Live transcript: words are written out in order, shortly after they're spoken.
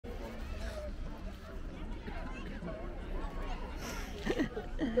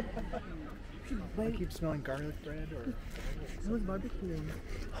I keep smelling garlic bread or... Someone's barbecuing.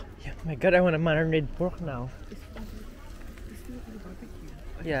 Yeah, oh my god, I want a marinade pork now. It's barbecue.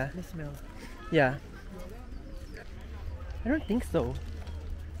 Yeah. The smell. Yeah. I don't think so.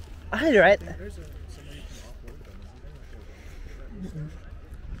 Ah, you're right. There's somebody you can offload them, isn't there?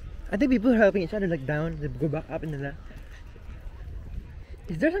 I think people are helping each other like down, they go back up in the.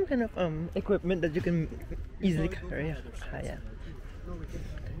 Is there some kind of equipment that you can easily carry? Yeah. Ah, yeah.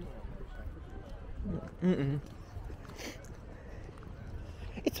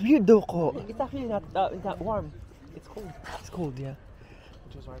 It's weird though, Ko. It's actually not warm. It's cold. It's cold, yeah.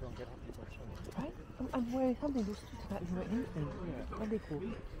 Which is why I don't get how people are chilling. Right? I'm wearing something. Those streets not doing anything. Are they cool?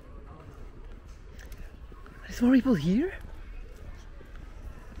 There's more people here?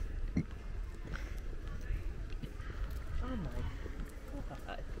 Oh my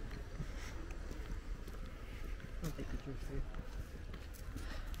god. I'll take pictures too.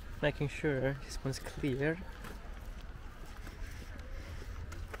 Making sure this one's clear.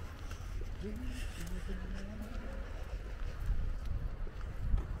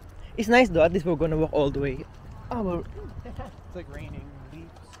 It's nice though, at least we're gonna walk all the way. Oh, well, It's like raining leaves.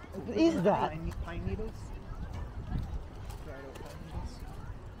 what is that? Pine needles? Dried out pine needles.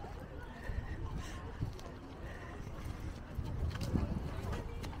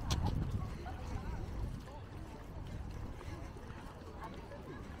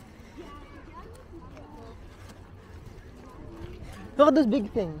 Look at this big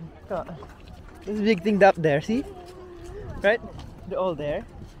thing. This big thing up there, see? Right? They're all there.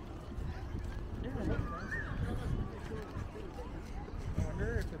 I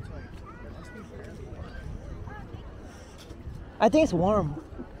wonder if it's like... It must be fairly warm. I think it's warm.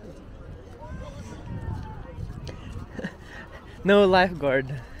 No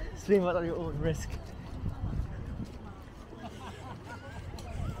lifeguard. Swim at your own risk.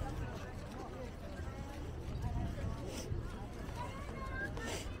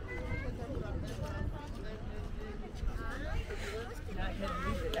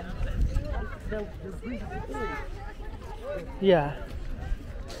 Yeah.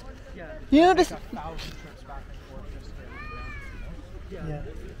 You know this. Like 1,000 trips back and forth just to get around, Yeah.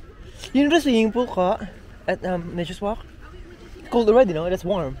 You know the swimming pool ka at Nature's Walk? It's cold already, no? It's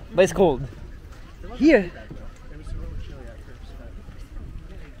warm, but it's cold. Here. It was a little chilly at first, but...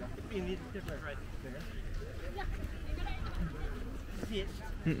 You need to dip right there.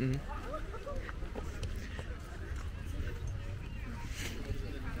 Mm-mm.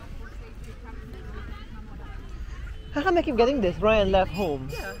 How come I keep getting this? Ryan left home.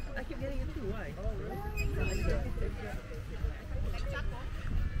 Yeah, I keep getting it too. Why?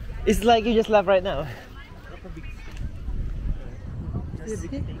 It's like you just left right now.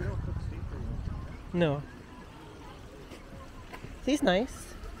 No. See, it's nice.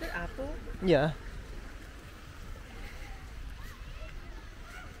 Is that apple? Yeah.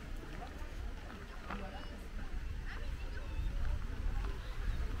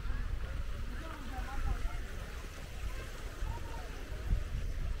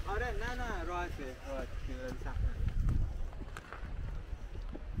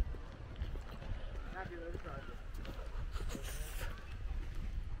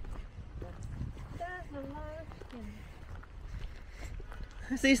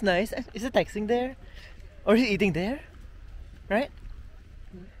 See, it's nice. Is it texting there? Or is he eating there? Right?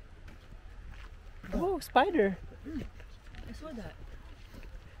 Oh, spider. I saw that.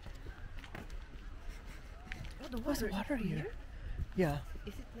 Oh, the What's the water here? Yeah.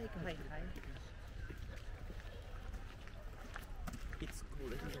 Is it like a high? It's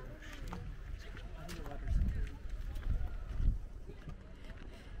cool. Isn't it? I think the water's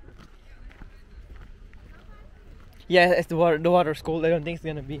Yeah, it's the water's cold. I don't think it's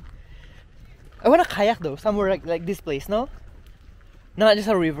gonna be. I want a kayak though, somewhere like this place, no? Not just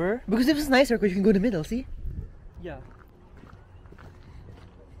a river. Because this is nicer because you can go in the middle, see? Yeah.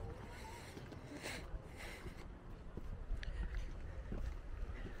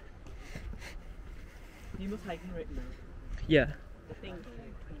 You must hiking right now. Yeah. The thing.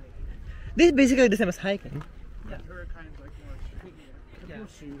 This is basically the same as hiking. Yeah, her kind of like more straight. Yeah.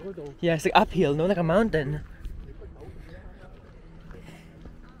 Yeah, it's like uphill, no? Like a mountain.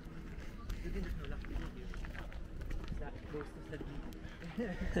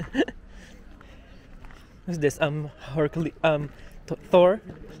 Who's this? Hercules, Thor?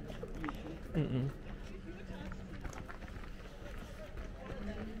 Mm-mm.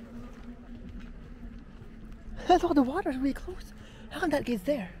 Look, the water's really close. How come that guy's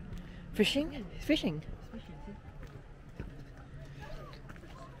there? Fishing? He's fishing.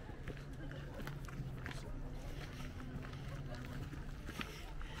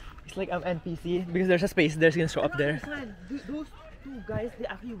 It's like NPC because there's a space there's gonna show up there. Those two guys, they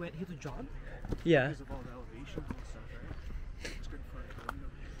actually went here to jog. Yeah. Because of all the elevations and stuff, right? It's good for a window.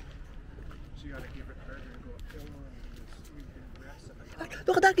 So you gotta give it harder and go uphill and just you can rest at the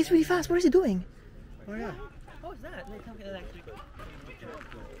Look at that, he's really fast. What is he doing? Oh yeah. What was that? Like something electric.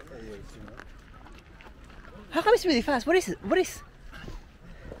 How come it's really fast? What is it? What is?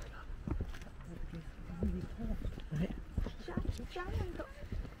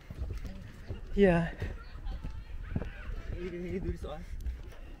 Yeah. You can really do this to us.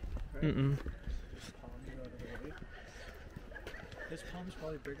 Mm-mm. This palm's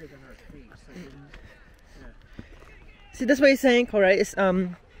probably bigger than our face. Yeah. See, that's why he's saying, alright, it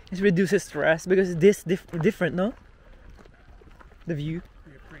reduces stress because this different, no? The view.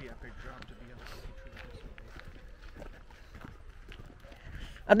 Be a pretty epic jump to be able to see through this.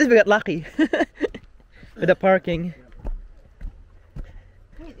 At least we got lucky with the parking.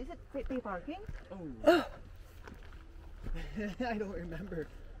 Wait, is it pay parking? Oh. I don't remember.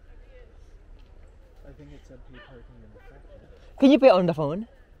 I think it said pay parking in effect. Can you pay on the phone?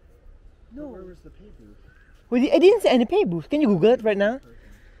 No. Where was the pay booth? Well, I didn't see any pay booth. Can you Google it right now?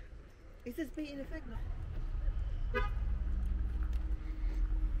 It says pay in effect.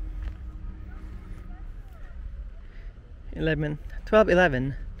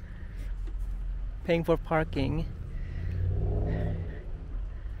 12:11. Paying for parking.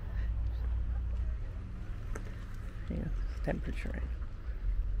 Yeah, temperature.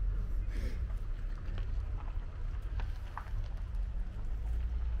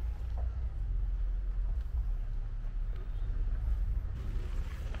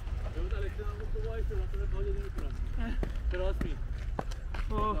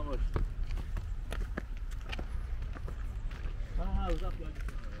 Oh.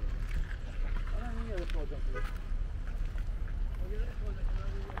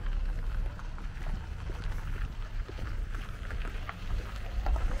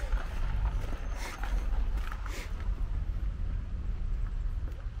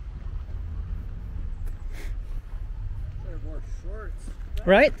 I wore shorts.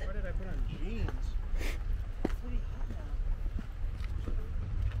 Right? Why did I put on jeans?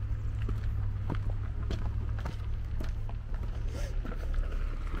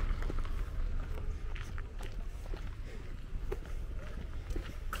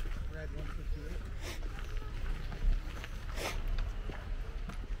 Red 158.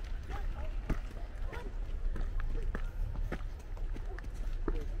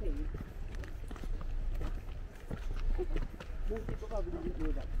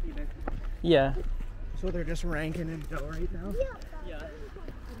 Yeah. So they're just ranking in dough right now? Yeah.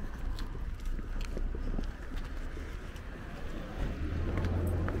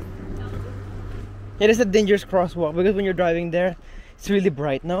 It is a dangerous crosswalk because when you're driving there, it's really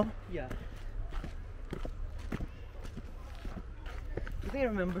bright, no? Yeah. If I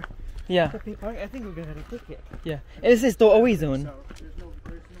remember Yeah. the pay parking, I think we're gonna get a ticket. Yeah. And it says to away zone. So there's no way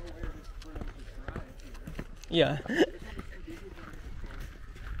for them to drive here. Yeah.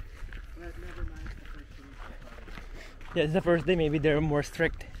 But never mind the first two. Yeah, it's the first day, maybe they're more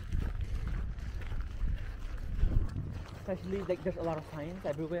strict. Especially like there's a lot of signs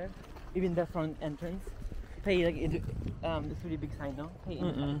everywhere, even the front entrance. Pay like this really big sign, no? Pay in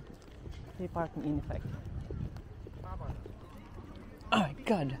effect. Pay parking in effect. Oh my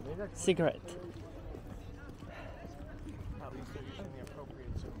god. Cigarette. Probably still using the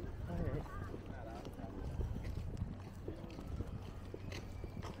appropriate zone. Alright.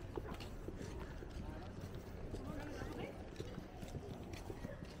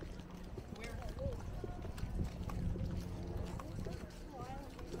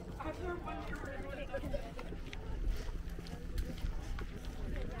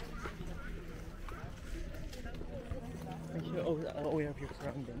 Make sure you're aware of your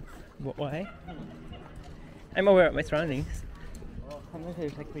surroundings. Why? I'm aware of my surroundings. Sometimes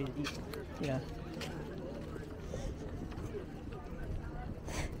there's like crazy. Yeah.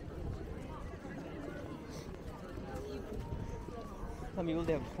 Some people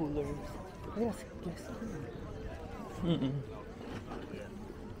they have coolers. Yes, yes. Mm-mm.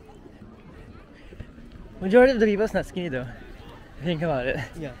 Majority of the people's not skinny though. Think about it.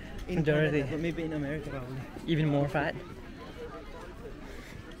 Yeah. Majority. Canada, but maybe in America probably. Even more fat.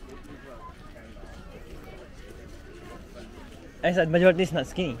 I said majority is not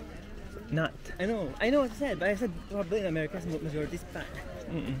skinny. Not. I know what I said, but I said probably in America's majority is fat.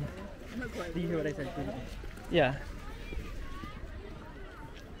 Mm-mm. Do you hear what I said? Yeah.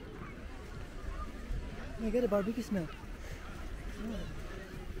 Oh my god, the barbecue smell. Oh,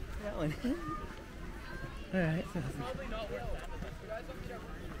 that one. Alright.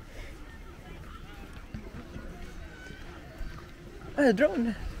 Oh, a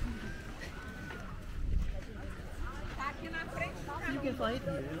drone. You can fly it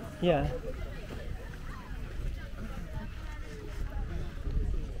here. Yeah.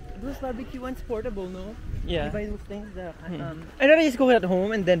 Those barbecue ones portable, no? Yeah. You buy those things that I'd rather just cook it at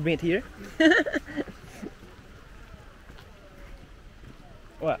home and then bring it here.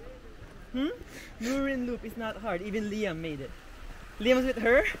 What? Lurin loop is not hard. Even Liam made it. Liam was with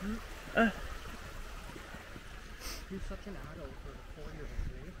her. He's such an adult for a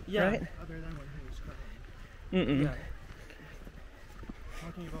 4-year-old, Yeah. Right? other than when he was crying. Yeah.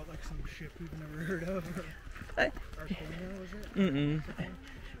 Talking about like some ship we've never heard of. I- Arconia, was it?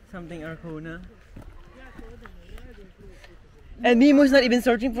 Something Arcona. And Nemo's not even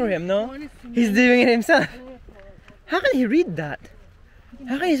searching for him, no? He's doing it himself. How can he read that?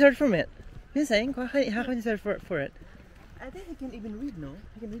 How can he search from it? You're saying, how can he search for it? I think he can even read, no?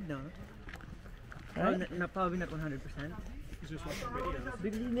 He can read now. Right? Probably not 100%. He's just watching videos.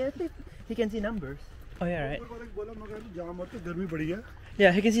 Because he can see numbers. Oh yeah, right.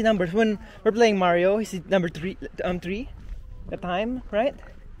 Yeah, he can see numbers. When we're playing Mario, he sees number 3 the time, right?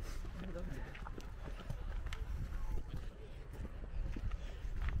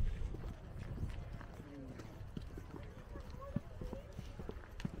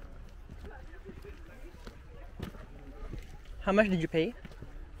 How much did you pay?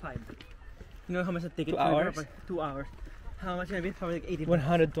 5. You know how much a ticket? 2 hours? 2 hours. How much maybe? Probably like 80 bucks.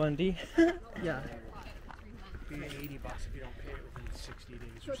 120. Yeah. Be $80 if you don't pay it within 60 days.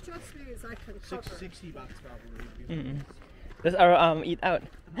 So just means I can cover. $60 probably. That's our eat out.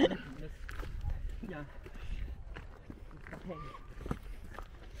 Yeah. Okay.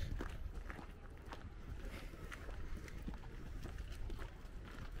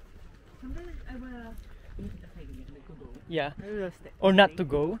 Sometimes I wanna to go. Yeah. Maybe we'll stay. Or not to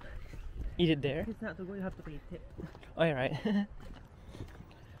go. Eat it there. If it's not to go, you have to pay tip. Oh, yeah, right. You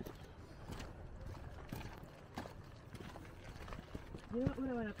know what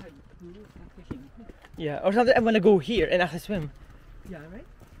I wanna try to do? Fishing. Yeah. Or something. I want to go here and actually swim. Yeah, right?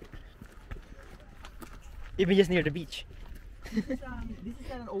 Even just near the beach. This is not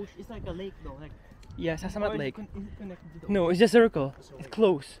an ocean. It's like a lake, though. Like. Yeah, Sasamat Or is Lake. it connected to the No, it's just a circle. It's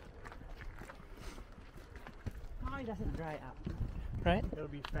close. ocean? It doesn't dry up. Right? It'll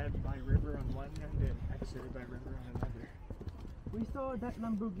be fed by river on one end and exited by river on another. We saw that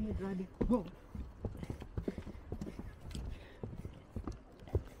Lamborghini driving. Whoa!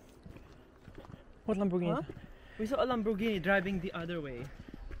 What Lamborghini? Huh? We saw a Lamborghini driving the other way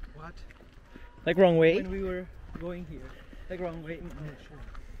What? Like wrong way? when we were going here. Like wrong way.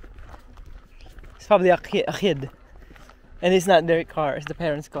 It's probably a kid. And it's not their car, it's the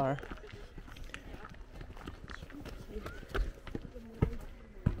parents' car.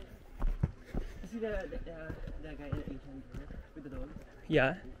 You see the guy in the Asian with the dog?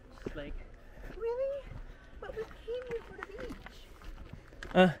 Yeah. It's like, really? But we came here for the beach.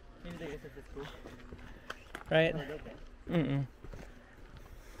 Maybe they guess it's cool. Right? Oh, okay.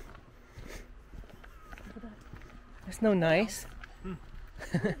 That's no nice.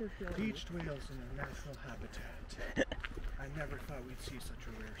 Beached whales in their natural habitat. I never thought we'd see such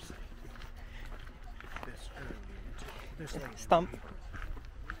a rare sight. This early into this late. Stump.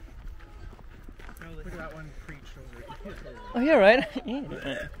 Look at that one preached over. Oh, you're right. Yeah.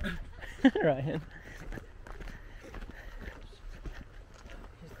 Ryan.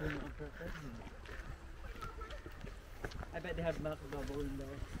 He's doing it on purpose. I bet they have milk bubble in there.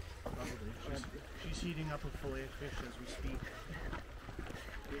 Probably. She's heating up a fillet of fish as we speak.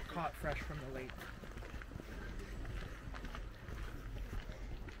 Caught fresh from the lake.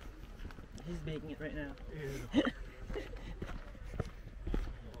 He's baking it right now. Ew.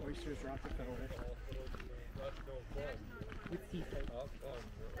 Oysters Rockefeller. With seafood. Oh,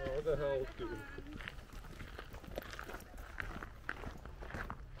 the hell, dude.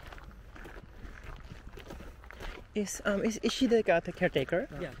 Is she the caretaker?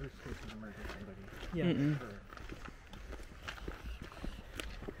 Yeah. Who's supposed to murder somebody? Yeah. Her.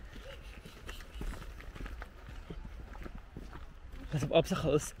 Lots of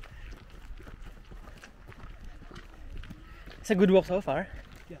obstacles. It's a good walk so far.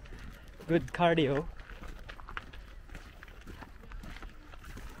 Yeah. Good cardio.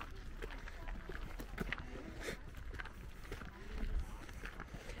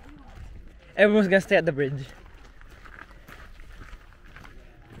 Everyone's gonna stay at the bridge.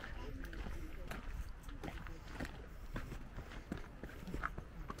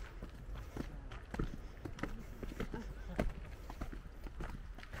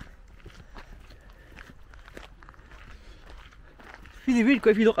 Really weird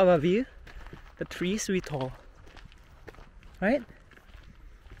if you look above you, the trees really tall. Right?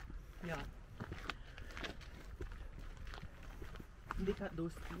 They cut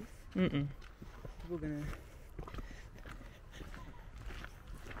those trees. We're gonna.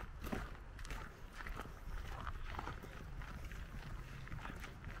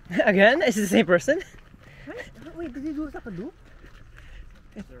 Again? Is it the same person? Wait, did they do a loop?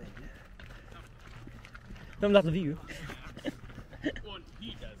 From that view. Well,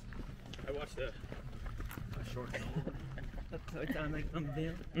 he does. I watched a short. That's how it's on like on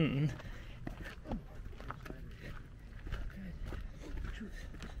there.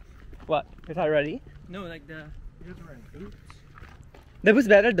 What? Is that ready? No, like the. You're wearing boots. That was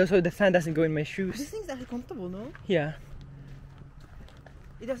better though, so the sand doesn't go in my This shoes. thing's actually comfortable, no? Yeah.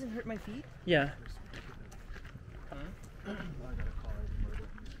 It doesn't hurt my feet. Yeah. Huh? I gotta call it murder.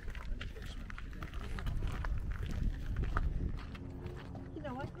 You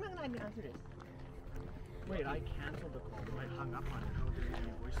know what? I'm not gonna answer this. Wait, I canceled the call. I hung up on it. How did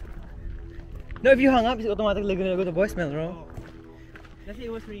you voicemail? No, if you hung up, it's automatically gonna go to voicemail, bro. Oh, Let's say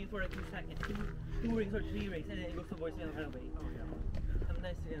it was ringing for like 2 seconds. Two rings or 3 rings, and then it goes to voicemail right away. oh yeah.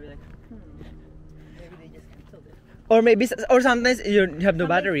 Sometimes you're gonna be like, maybe they just canceled it. Or maybe, or sometimes you have no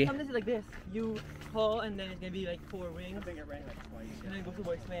battery. Sometimes it's like this. You call and then it's gonna be like 4 rings, I think it rang like twice. and then it goes to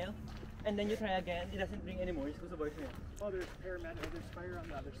voicemail. And then you try again, it doesn't ring anymore, it just goes to voicemail. Oh, there's paramedic. There's fire on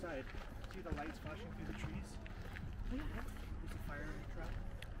the other side. See the lights flashing through the trees? Oh, yeah. There's a fire truck.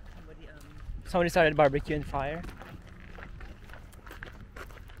 Somebody started barbecue and fire.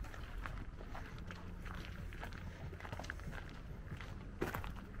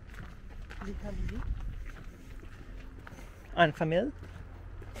 Unfamiliar?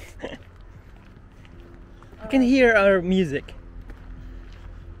 You can hear our music.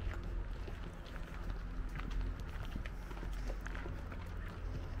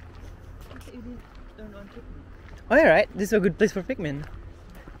 Oh, alright. This is a good place for Pikmin.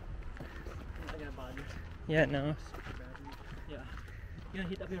 Yeah, no. Yeah. You gonna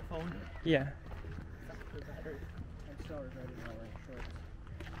heat up your phone? Yeah. I'm still regretting not wearing shorts.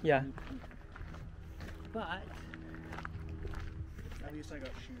 Yeah. But At least I got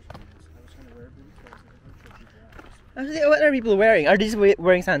shoes. I was trying to wear boots, but I was like, I'm sure people are. Actually, what are people wearing? Are these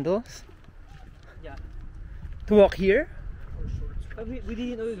wearing sandals? yeah. To walk here? Or shorts. But we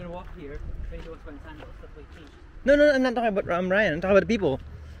didn't know we were gonna walk here when he was wearing sandals. That's why he changed. No, I'm not talking about Ryan. I'm talking about the people.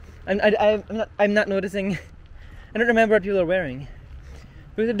 I'm not noticing. I don't remember what people are wearing.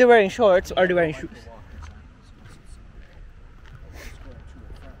 Because if they're wearing shorts, are they wearing shoes?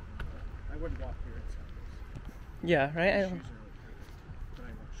 I wouldn't walk here in sandals. Yeah, right. I Shoes don't. are okay, but I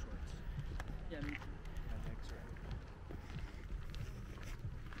wear shorts. Yeah, me too. My legs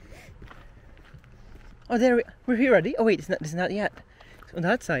are Oh, there we're here already. Oh wait, it's not yet. It's on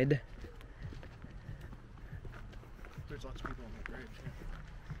that side. There's lots of people on the bridge.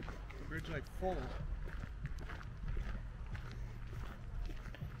 Yeah. The bridge like full.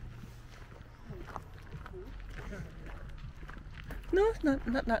 No, it's not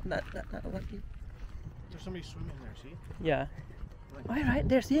a lot of people. There's somebody swimming there. See? Yeah. All right,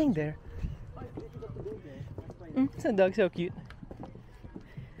 they're seeing there. It's a dog, so cute.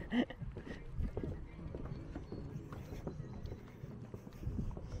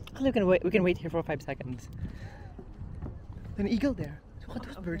 We can wait here for 5 seconds. There's an eagle there. Look at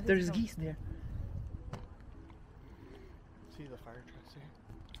those birds. There's geese there. See the fire trucks here?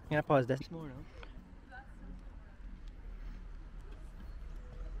 I'm gonna pause this. More, no?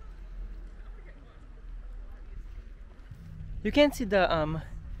 You can't see the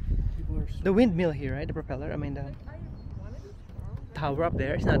People are the windmill here, right? The propeller. I mean the tower up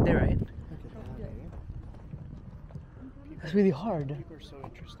there. It's not there, right? That's really hard, People are so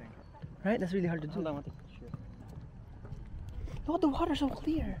interesting. right? That's really hard to do. Hold on, I'll take a picture. Look, the water's so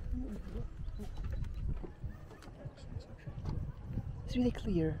clear. It's really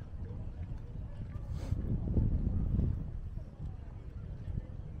clear.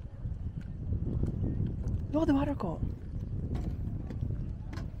 Look at the water go.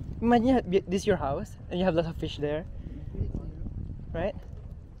 Imagine this is your house and you have lots of fish there, right?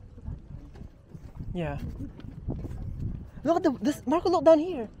 Yeah. Look at this. Marco, look down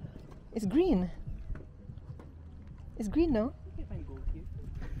here. It's green. It's green now. You can find gold here.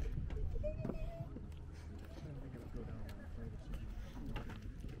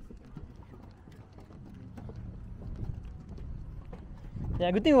 Yeah,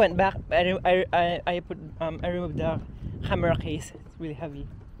 good thing we went back. I put I removed the camera case. It's really heavy.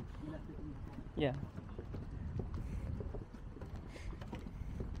 Yeah.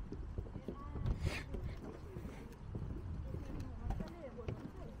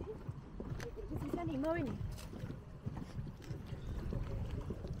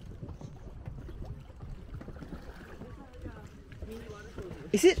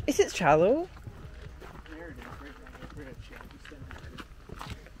 Is it shallow? There it is, right around the bridge. Yeah, he's standing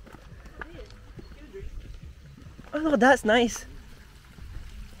there. Oh no, that's nice.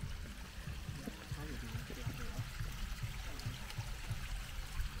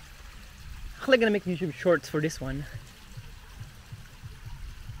 I'm actually gonna make YouTube shorts for this one.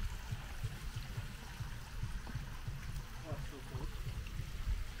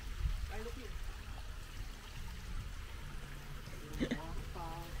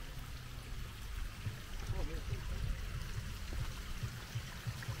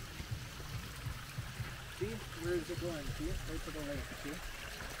 See? Where is it going? See it? Right to the lake,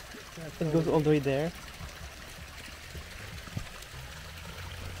 see? It goes all the way there.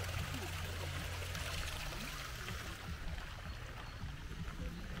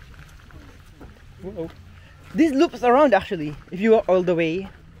 Whoa. This loops around actually. If you walk all the way,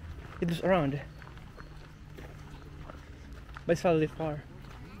 it loops around. But it's probably far.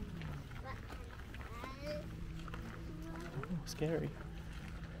 Oh, scary.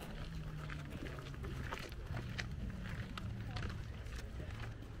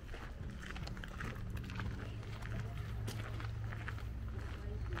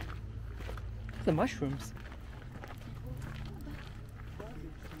 The mushrooms.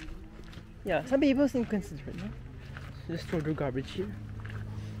 Yeah, some people seem considerate, no? Just throw their garbage here.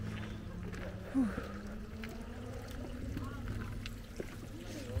 Whew.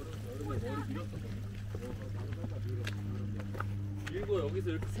 일고 여기서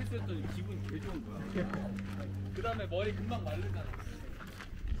이렇게 세수했더니 기분 개 좋은 거야. 그 다음에 머리 금방 마르잖아.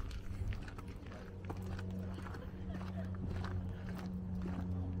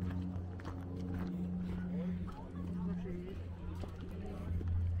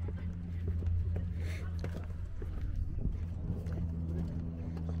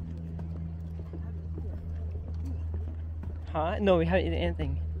 Huh? No, we haven't eaten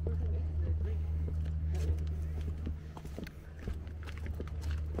anything.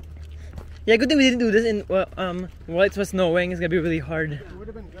 Yeah, good thing we didn't do this in while it was snowing. It's gonna be really hard. It would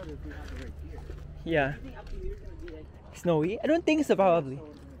have been good if we had it right here. Yeah. Snowy? I don't think so. Probably.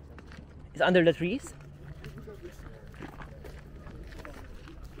 It's under the trees.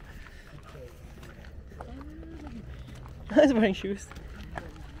 He's wearing shoes.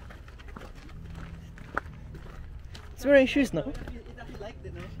 He's wearing shoes, no?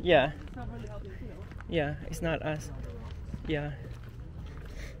 Yeah. Yeah, it's not us. Yeah.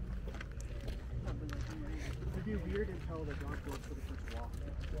 It'd be weird until the dog goes for the first walk.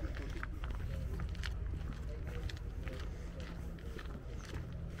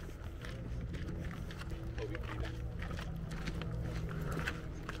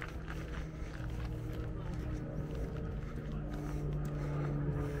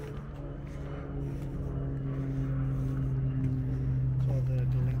 So the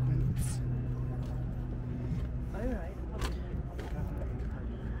delinquents. Alright.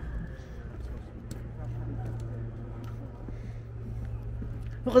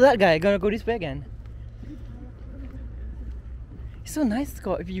 Look at that guy, gonna go this way again. It's so nice,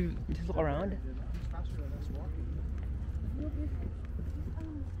 Scott, if you just look around. Faster than us walking.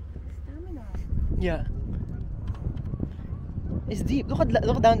 Yeah. It's deep.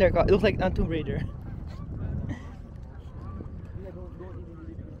 Look down there, Scott. It looks like Tomb Raider.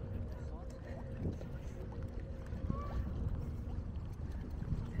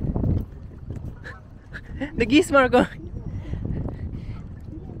 The geese, Marco.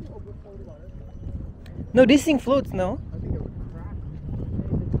 No, this thing floats, no? I think it would crack.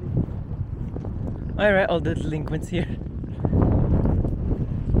 Alright, all the delinquents here.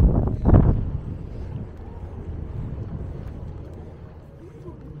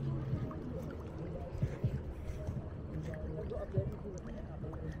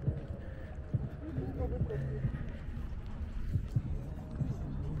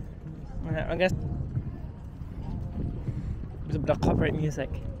 Alright, I guess there's the copyright music.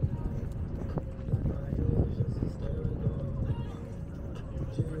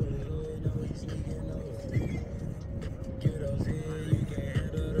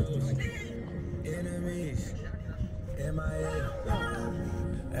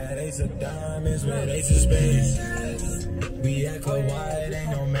 Ace of diamonds with ace of spades. We at Coouge,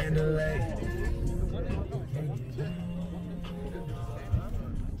 ain't no Mandalay.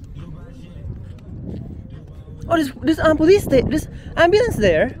 Oh, there's this ambulance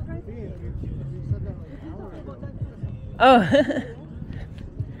there. Oh,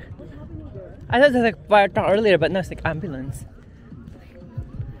 I thought it was like fire truck earlier, but now it's like ambulance.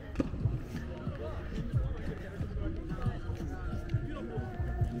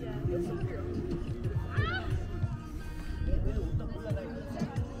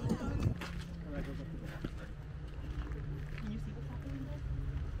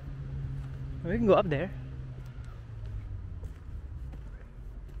 We can go up there.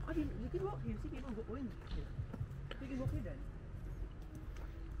 Oh, you can walk here. See people go in. You can walk here then.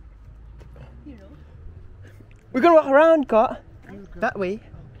 You know. We can walk around, Ka. That way.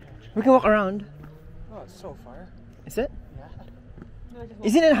 We can walk around. Oh, it's so far. Is it? No, just walk.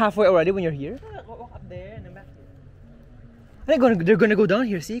 Isn't it halfway already when you're here? Walk up there and then back here. They're gonna go down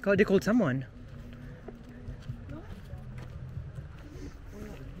here, see? Ka, they called someone.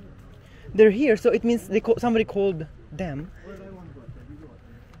 They're here, so it means somebody called them. Where do I want to go? You go up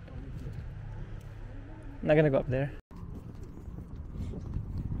there. I'm not gonna go up there.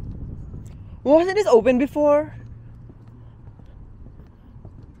 Wasn't this open before?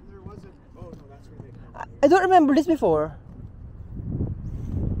 There wasn't. Oh no, that's where they come. I don't remember this before.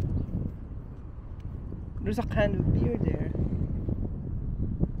 There's a can of beer there.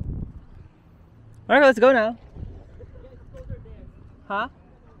 Alright, let's go now. Huh?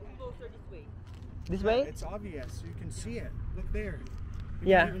 This way? It's obvious. You can see it. Look there. You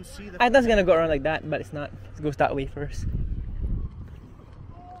Yeah. can even see the I thought it was gonna go around like that, but it's not. It goes that way first.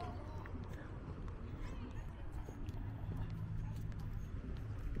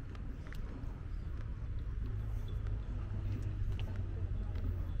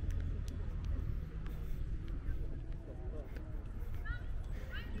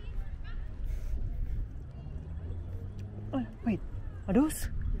 Oh, wait, are those?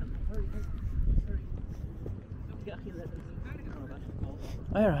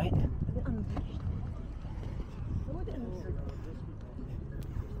 Alright.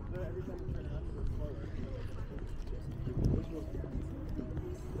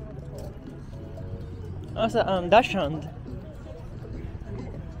 Oh, sa dash hand.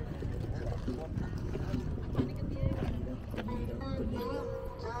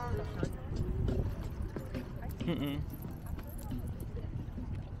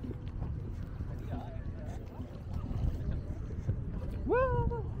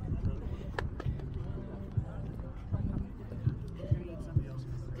 Whoa.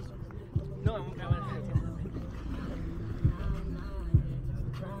 No, I'm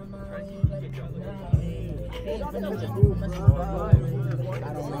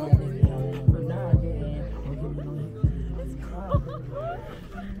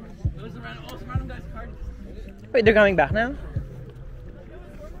Wait, they're coming back now?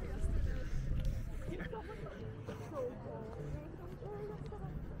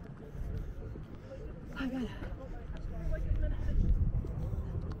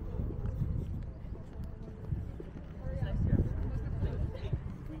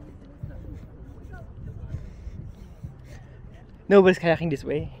 Nobody's kayaking this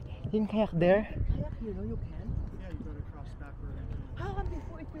way. You can kayak there. Kayak here, no, you can. Yeah, you gotta cross back where How come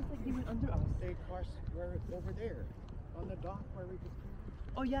before it feels like they went under us? they cross where over there on the dock where we could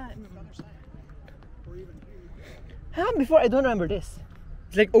Oh yeah. the other side. Or even here. How come before? I don't remember this.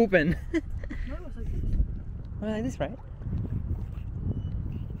 It's like open. No, it was like this. Well, like this, right?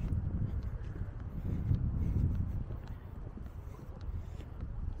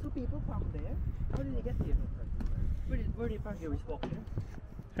 So people park there? How did they get here? Where did they park here? We just walk here?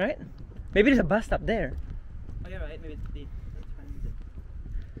 Right? Maybe there's a bus stop there. Oh yeah, right. Maybe they. That's fine.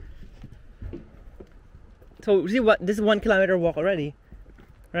 So see what? This is 1 kilometer walk already,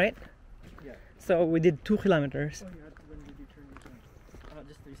 right? Yeah. So we did 2 kilometers. Oh yeah, when did you turn yours on?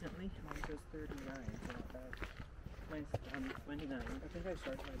 Just recently. Mine says 39, so not bad. Mine's 29. I think I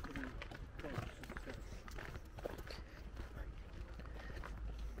started mine pretty close.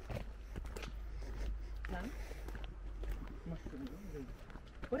 Mushroom.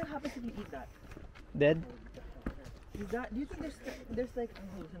 What happens if you eat that? Dead. Is that? Do you think there's like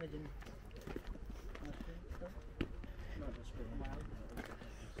hallucinogen? Not just for a while.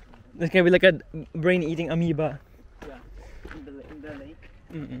 This can be like a brain-eating amoeba. Yeah. In the lake.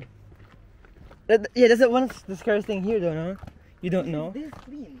 Mm-mm. Yeah, that's one of the scariest thing here, though. No, you don't know. This is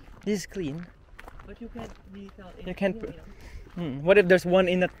clean, This is clean. but you can't really tell. You can't put- What if there's one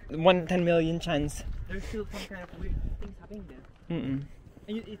in a 10 million chance? There's still some kind of weird things happening there, Mm-mm.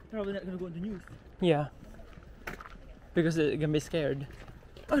 and it's probably not gonna go in the news. Yeah. Because they're gonna be scared.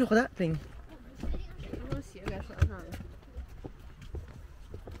 Oh, look at that thing.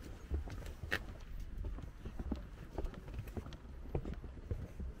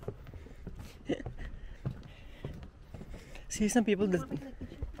 See, some people that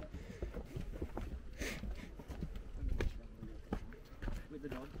With the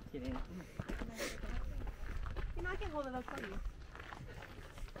dog. Yeah. You know, I can hold it up for you.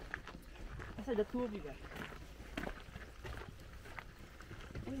 I said the two of you guys.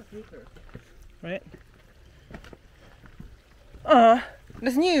 Where's the paper? right?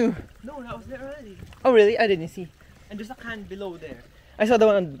 That's new. No, that was there already. Oh really? I didn't see. And there's a can below there. I saw the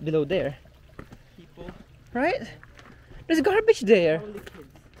one below there. People. Right? There's garbage there. Only kids.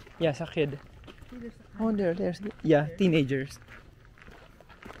 Yeah, sa kid. See, there's a can. Oh, there's yeah, teenagers.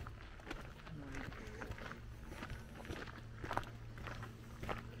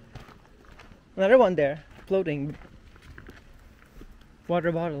 Another one there, floating.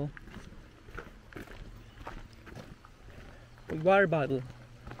 Water bottle. Water bottle.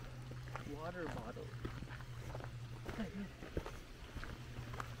 Water bottle.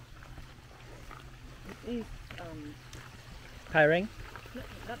 It is Tiring?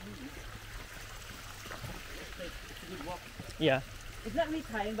 not really. It's like it's a good walk. Yeah. It's not really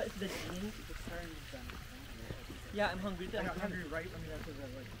tiring, but it's the jeans. It's turns down. Yeah, I'm hungry too. I got hungry right when we after that.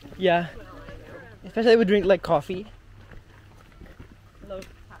 Like, Yeah. Especially if we drink like coffee. Hello.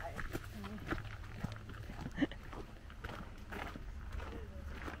 Hi.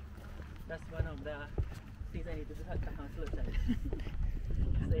 That's one of the things I need to do at the council.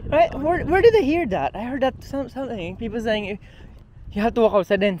 Right? Where did I hear that? I heard that something. People saying you have to walk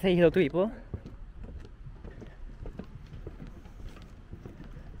outside and say hello to people.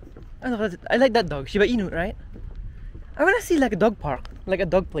 I like that dog. Shiba Inu, right? I wanna see like a dog park, like a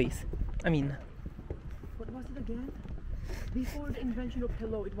dog place. I mean, What was it again? Before the invention of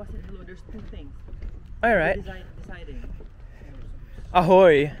hello, it wasn't hello. There's two things. all right. Deciding.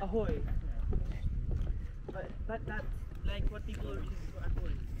 Ahoy! Ahoy. But that's like what people are using for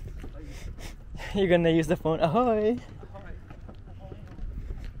ahoy. You're gonna use the phone. Ahoy! Ahoy.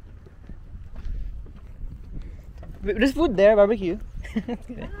 There's food there, barbecue.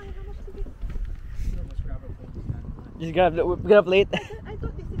 Just get up late. I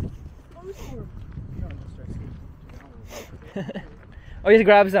thought this is also. Or just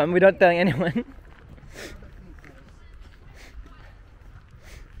grab some without telling anyone.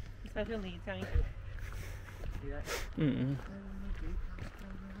 Special needs coming. See that? Mm-mm.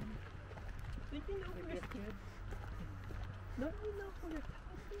 Don't you know who you're scared? Don't you know who you're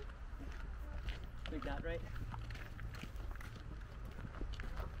talking? Like that, right?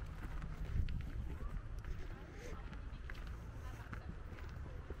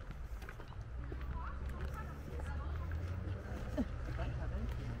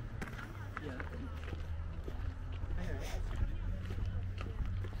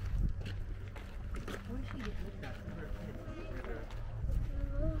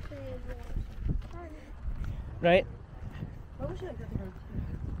 Right? I wish I got her.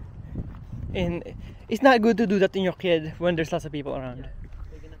 And it's not good to do that in your kid when there's lots of people around. Yeah,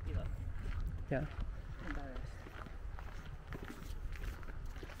 they're gonna feel up. Yeah. Embarrassed.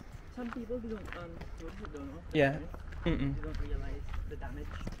 Some people who don't know. Yeah. Mm-mm. They don't realize the damage.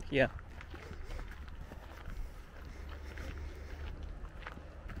 Yeah.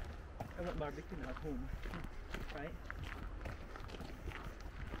 I want barbecue at home, right?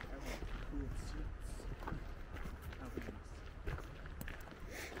 I want cool seats. How nice.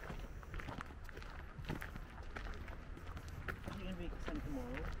 You're gonna make some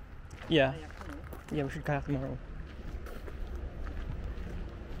tomorrow. Yeah. Afternoon. Yeah, we should kayak tomorrow.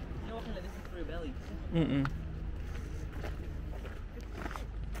 You know what kind of this is for your belly? Mm-mm.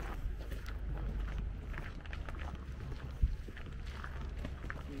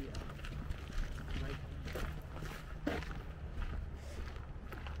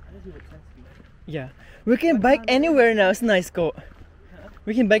 Yeah. We can bike anywhere now, it's nice go.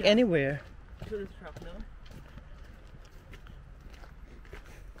 We can bike anywhere. To this truck now.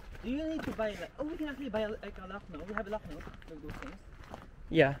 Do you need to buy like? Oh, we can actually buy like a lock now. We have a lock now. Like those things.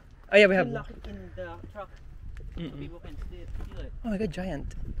 Yeah. Oh yeah, we We have. can lock it in the truck. So Mm-mm. people can steal it. Oh my god,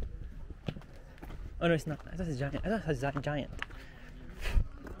 giant. Oh no, it's not. I thought it's giant. I thought it's a giant.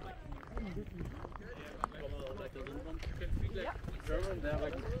 German, they have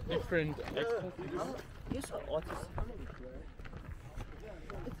like different accents. You're so autistic.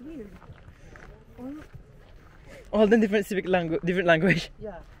 It's weird. All the different different language.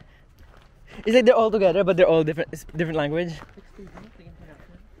 Yeah. It's like they're all together, but they're all different. It's different language.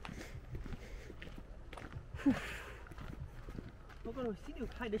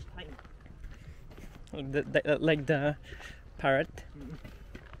 Like the parrot.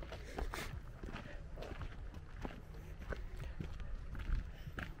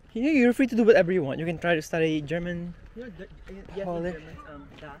 You're free to do whatever you want. You can try to study German. You know, yes, Polish. in German,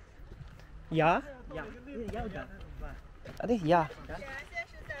 das. Yeah? Yeah. Yeah, das. I think yeah. 现在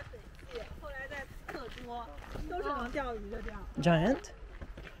是在粉系，后来在特多，都是能钓鱼的这样。 Giant?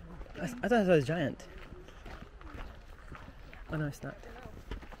 I thought it was giant. Oh no, it's not.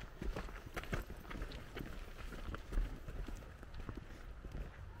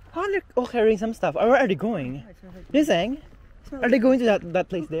 How are they all carrying some stuff? Where are they going? You saying? Are they going to that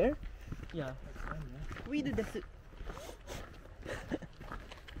place there? Yeah. We did this.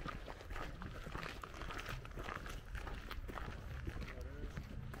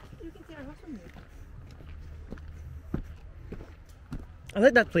 You can see our house from here. I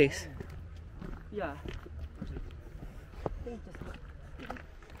like that place. Yeah. I think just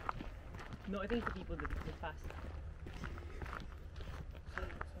no, I think the people that go fast.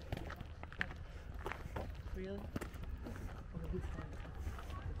 Really?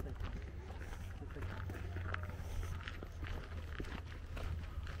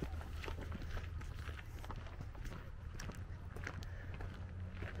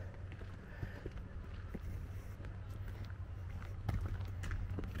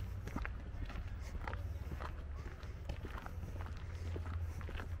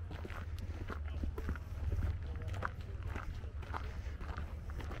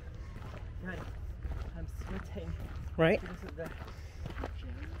 I'm sweating Right? because of the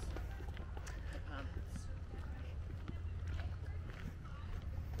jeans, the pants.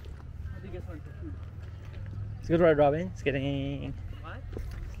 How do you guys want the food? It's good, Red Robin. It's kidding. What?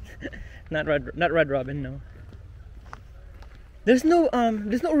 Not Red Robin. No. There's no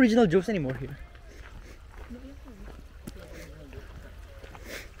original Joe's anymore here.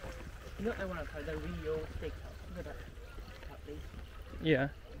 You know, I want to try the Rio steakhouse. You know that place? Yeah.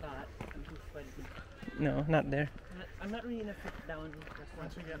 But I'm too sweaty. No, not there. I'm not really in a sit down restaurant.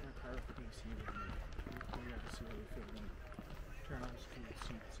 Once we get in the car with AC, we got to see how we feel then. Turn on speed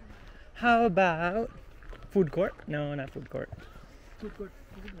seats and How about food court? No, not food court. Food court.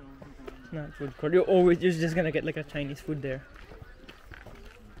 No. Not food court. You're just gonna get like a Chinese food there.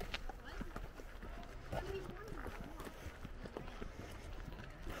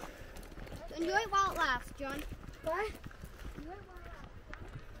 Enjoy it while it lasts, John. What?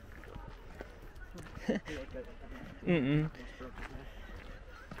 Mm-mm.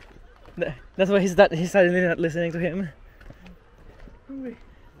 That's why he's suddenly not listening to him. Hungry.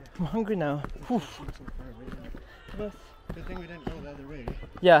 I'm hungry now. Whew. good thing we didn't go the other way.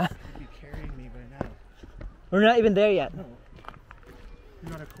 Yeah, You'd be carrying me by now. we're not even there yet. No. You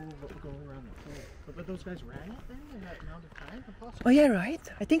gotta go around the pool. But those guys ran it then in that amount of time? Impossible. Oh yeah, right?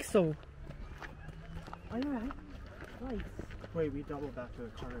 I think so. Are you right? Twice. Wait, we doubled back to the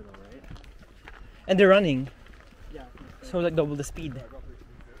car though, right? And they're running, Yeah. so like double the speed.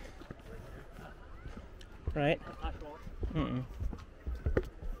 Right? Mm-mm.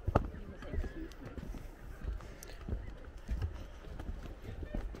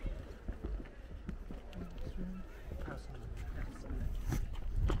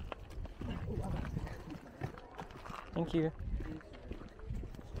 Thank you.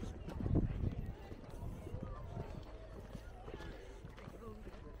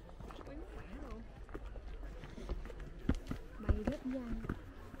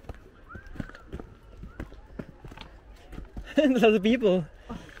 There's other people,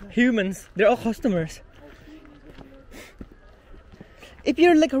 humans. They're all customers. If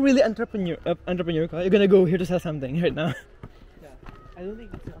you're like a really entrepreneurial, you're gonna go here to sell something right now. Yeah. I don't think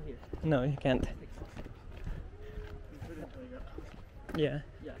it's not here. No, you can't. Yeah.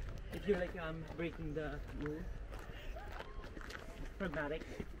 Yeah. If you're like breaking the rules. Pragmatic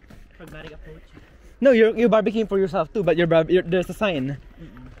approach. No, you're barbecuing for yourself too, but there's a sign. You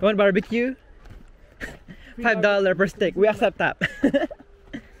want barbecue? $5 per stick. We accept that.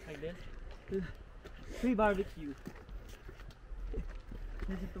 Like this. Free barbecue.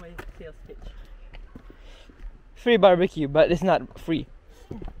 Listen to my sales pitch. Free barbecue, but it's not free.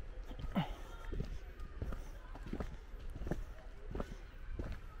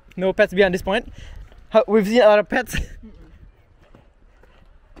 No pets beyond this point. We've seen a lot of pets.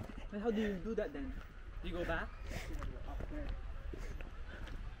 But how do you do that then? Do you go back?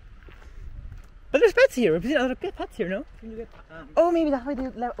 But there's pets here. We've seen a lot of pets here, no? Can you get Oh, maybe that's why they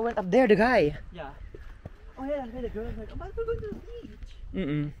went up there, the guy. yeah. Oh yeah, that's why the girl's like, oh, but we're going to the beach.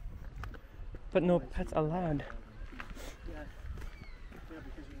 Mm-mm. But no pets allowed. Yeah.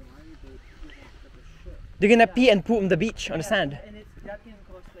 They're gonna pee and poop on the beach, on the sand. And that can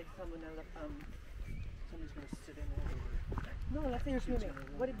cause like someone else Somebody's gonna sit in there. no, let's say you're swimming.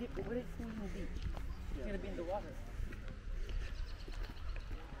 What if swimming on the beach? It's gonna be in the water.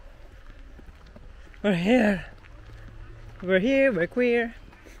 We're here. We're queer.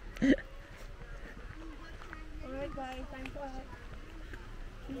 Alright guys, time to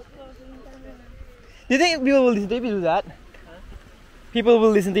please closing time. Do you think people will listen to you if you do that? Huh? People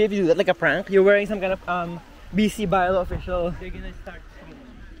will listen to you if you do that, like a prank? You're wearing some kind of BC bylaw official. They're gonna start swimming.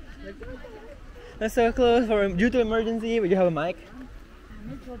 That's so close due to emergency, but you have a mic.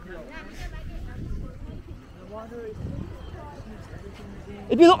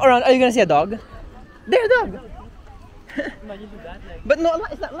 If you look around, are you gonna see a dog? There, a dog! Imagine do that, like. But no,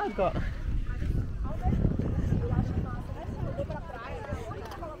 it's not allowed, ko.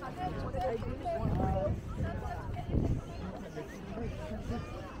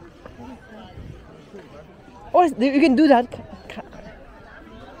 Oh, you can do that.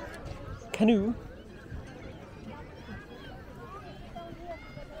 Canoe.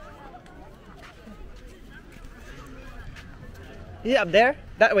 Is it up there?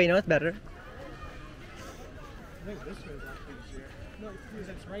 That way, no, it's better. I think this way is actually easier. No,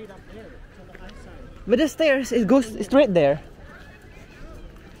 it's right up there. It's on the high side. But the stairs, it goes straight there.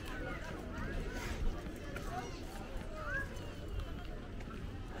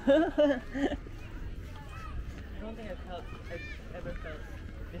 I don't think I've ever felt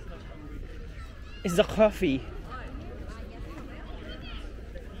this much hungry. It's the coffee.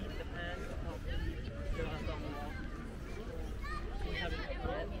 The heat, the pan, the coffee, the hot dog. We haven't had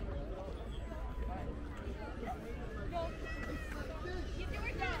yet.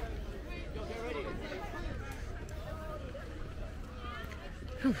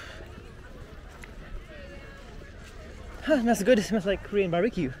 Huh, smells good. It smells like Korean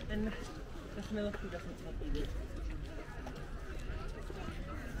barbecue. And the smell of food doesn't help either.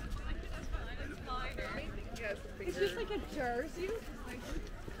 It's just like a jersey.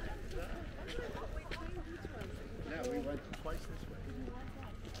 Yeah, we went twice this way.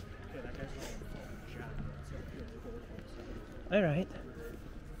 Yeah, that guy's not shot. All right.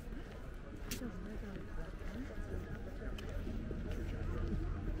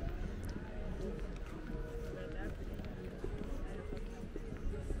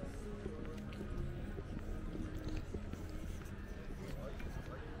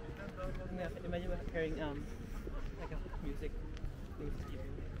 Imagine we're hearing like a music,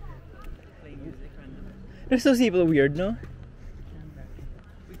 playing music random. There's those people weird, no?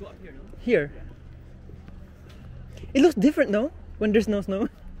 We go up here, no? Here. It looks different, no? When there's no snow.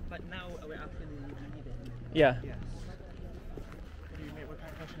 But now we're actually leaving it. Yeah. Yes. What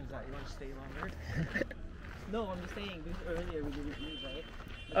kind of question is that? You want to stay longer? No, I'm just saying because earlier we didn't leave, right?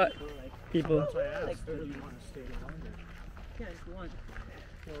 Uh, People were like, People. That's why I asked. Like, Do you want to stay longer? yeah, if you want.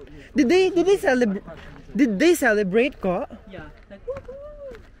 Did they celebrate? Did they celebrate, ko? Yeah, like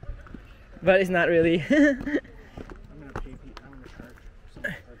woo-hoo! But it's not really. I'm gonna pay people. I'm gonna charge some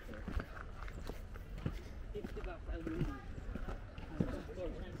park there. It's about Elwood.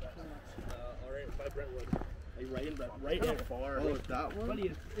 Alright, by Brentwood. Are you right in Brentwood? Right in far. Oh, is that one?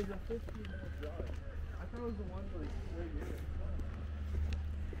 Buddy, It's a 15-minute drive. I thought it was the one like right here.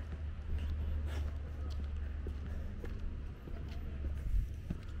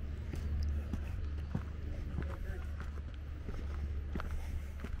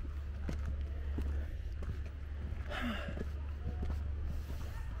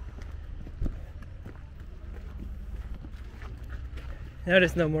 Now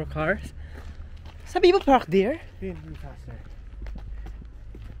there's no more cars. Some people park there. Being faster.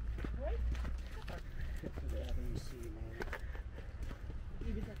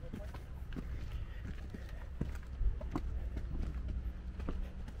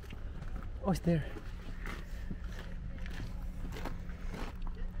 Oh, it's there.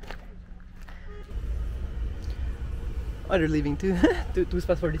 Oh, they're leaving too. two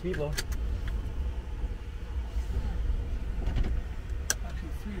spots for these people. Actually,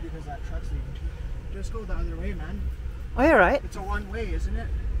 3 because that truck's leaving too. Just go the other way, man. Oh, you're right. It's a one-way, isn't it?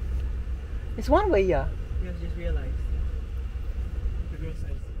 It's one way, yeah. you guys just realized. The girl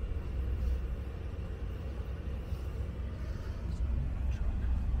says,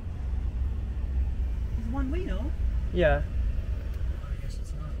 it's one way, no? Yeah. I guess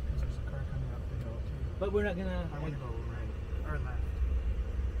it's not because there's a car coming up the hill too. But we're not gonna. I want to go right or left.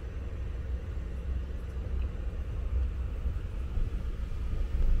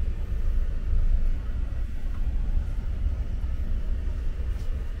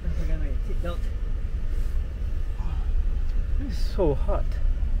 Don't forget my seatbelt. It's so hot.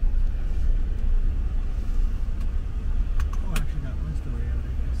 Oh, actually, that was the way out, I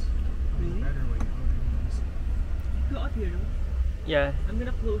guess. Really? The better way out, anyways. Go up here, no? Yeah. I'm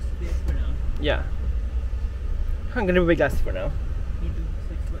gonna close this for now. Yeah. I'm gonna wear glasses for now. Need to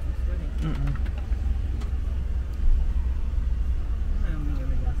switch buttons running. Mm-mm. I don't know where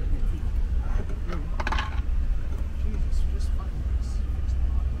my glasses are. Jesus, just fucking fix the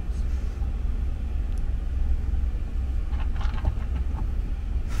potholes.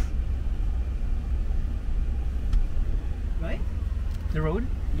 Right? The road?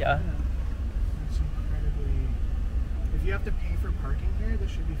 Yeah. It's incredibly. If If you have to pay for parking here,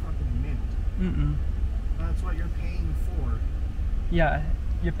 this should be fucking mint. That's what you're paying for. Yeah,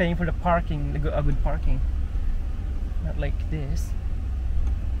 you're paying for the parking, a good parking. Not like this.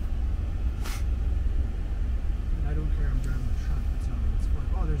 I don't care, I'm driving the truck, that's not what it's for.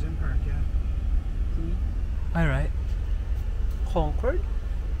 Oh, there's in park, yeah. See? Alright. Concord?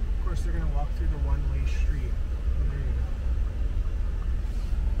 Of course, they're gonna walk through the one-way street. Oh, there you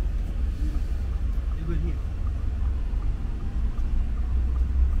go. You good here.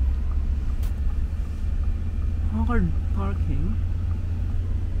 Concord parking.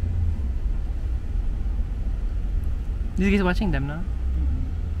 These guys watching them now?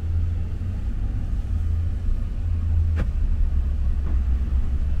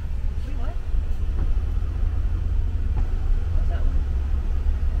 Wait, what? What's that one?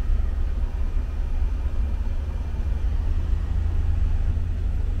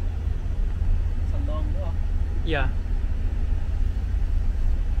 It's a long walk. Yeah.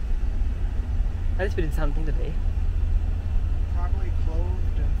 At least we did something today. Probably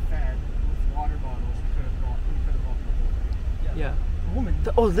clothed and fed with water bottles. We could have walked the whole day. Yeah. Woman.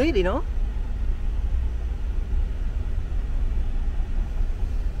 The old lady, no?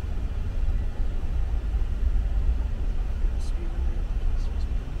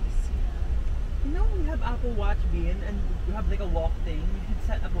 You know we have Apple Watch being and we have like a walk thing. You should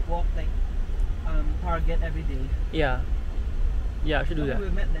set up a walk like target every day. Yeah. Yeah, we should do Okay, that. we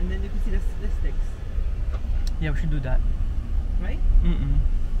met and then you can see the statistics, Yeah, we should do that. right?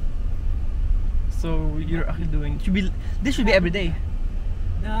 So you're actually doing this should be every day.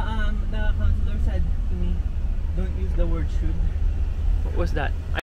 The counselor said to me, don't use the word should. What was that?